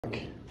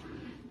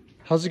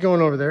How's it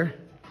going over there?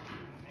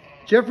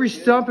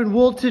 Jeffrey's stumping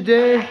wool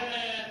today.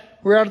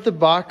 We're out at the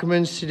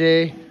Bachmans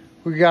today.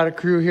 We got a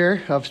crew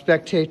here of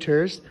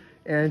spectators.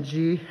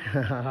 Angie,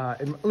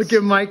 and look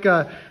at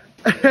Micah.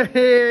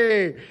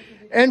 Hey,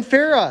 and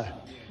Farah.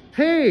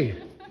 Hey.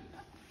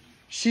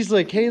 She's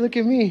like, hey, look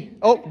at me.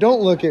 Oh, don't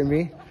look at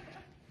me.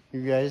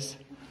 You guys.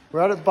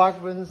 We're out at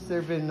Bachman's.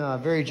 They've been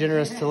very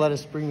generous to let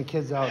us bring the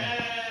kids out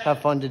and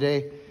have fun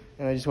today.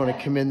 And I just want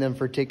to commend them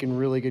for taking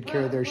really good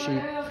care of their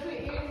sheep.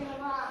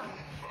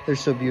 They're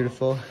so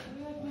beautiful.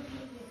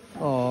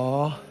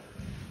 Aww.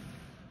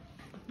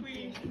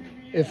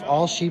 If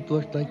all sheep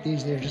looked like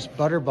these, they're just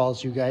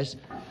butterballs, you guys.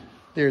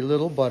 They're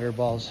little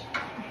butterballs.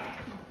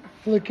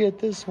 Look at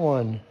this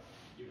one.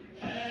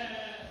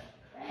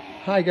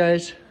 Hi,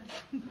 guys.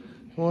 I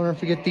wonder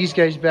if we get these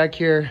guys back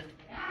here.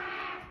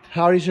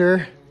 Howdy,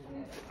 sir.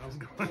 How's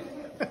it going?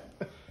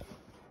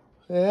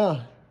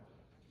 Yeah.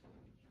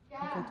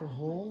 Look at the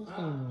whole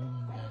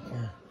thing back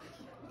here.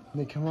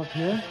 And they come up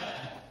here.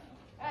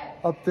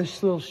 Up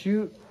this little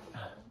chute,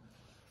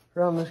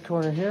 around this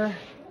corner here,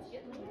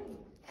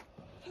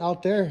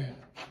 out there,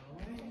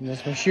 and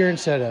that's my shearing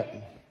setup.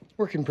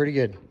 Working pretty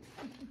good.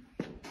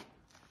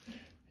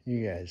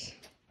 You guys.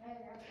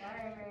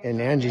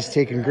 And Angie's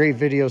taking great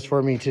videos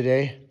for me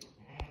today.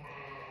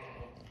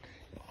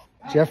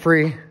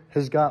 Jeffrey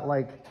has got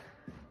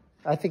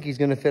I think he's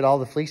gonna fit all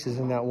the fleeces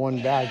in that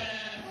one bag.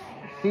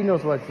 He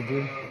knows what to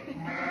do.